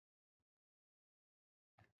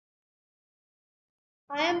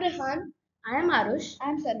I am Rehan. I am Aarush. I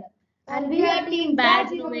am Sanat. And we are Team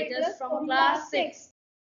Badge Innovators from Class 6.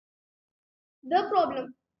 The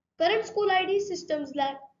problem: current school ID systems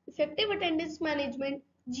lack effective attendance management,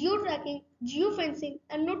 geo-tracking, geofencing,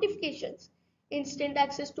 and notifications, instant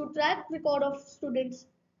access to track record of students,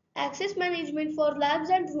 access management for labs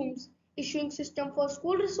and rooms, issuing system for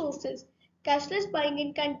school resources, cashless buying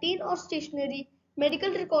in canteen or stationery,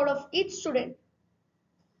 medical record of each student.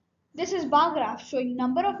 This is bar graph showing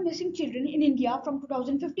number of missing children in India from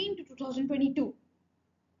 2015 to 2022.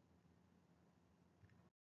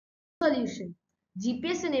 Solution: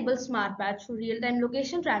 GPS enables smart patch for real-time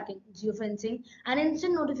location tracking, geofencing, and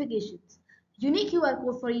instant notifications. Unique QR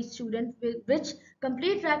code for each student with which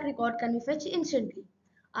complete track record can be fetched instantly.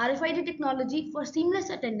 RFID technology for seamless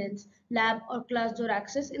attendance, lab or class door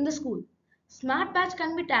access in the school. Smart patch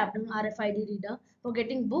can be tapped on RFID reader for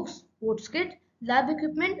getting books, votes kit, lab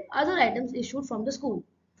equipment, other items issued from the school.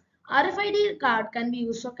 RFID card can be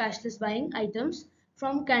used for cashless buying items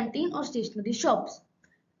from canteen or stationery shops.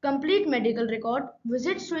 Complete medical record,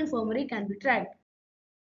 visits to infirmary can be tracked.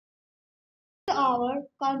 Our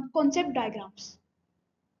concept diagrams.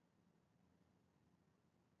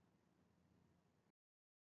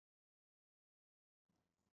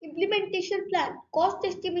 Implementation plan, cost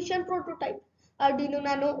estimation prototype, Arduino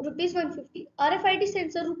Nano rupees 150, RFID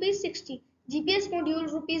sensor rupees 60, GPS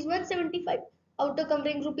module rupees 175, outer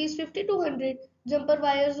covering rupees 5200, jumper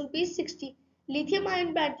wires rupees 60, lithium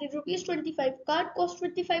ion battery rupees 25, card cost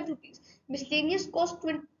 25 rupees, miscellaneous cost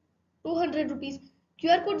 200 rupees,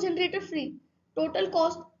 QR code generator free, total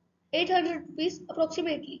cost 800 rupees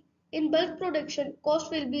approximately. In bulk production,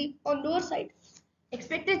 cost will be on lower side.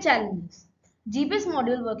 Expected challenges: GPS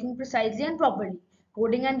module working precisely and properly,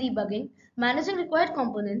 coding and debugging, managing required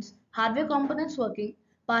components, hardware components working,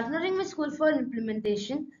 partnering with school for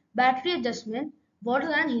implementation, battery adjustment,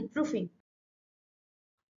 water and heat proofing.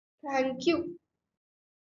 Thank you.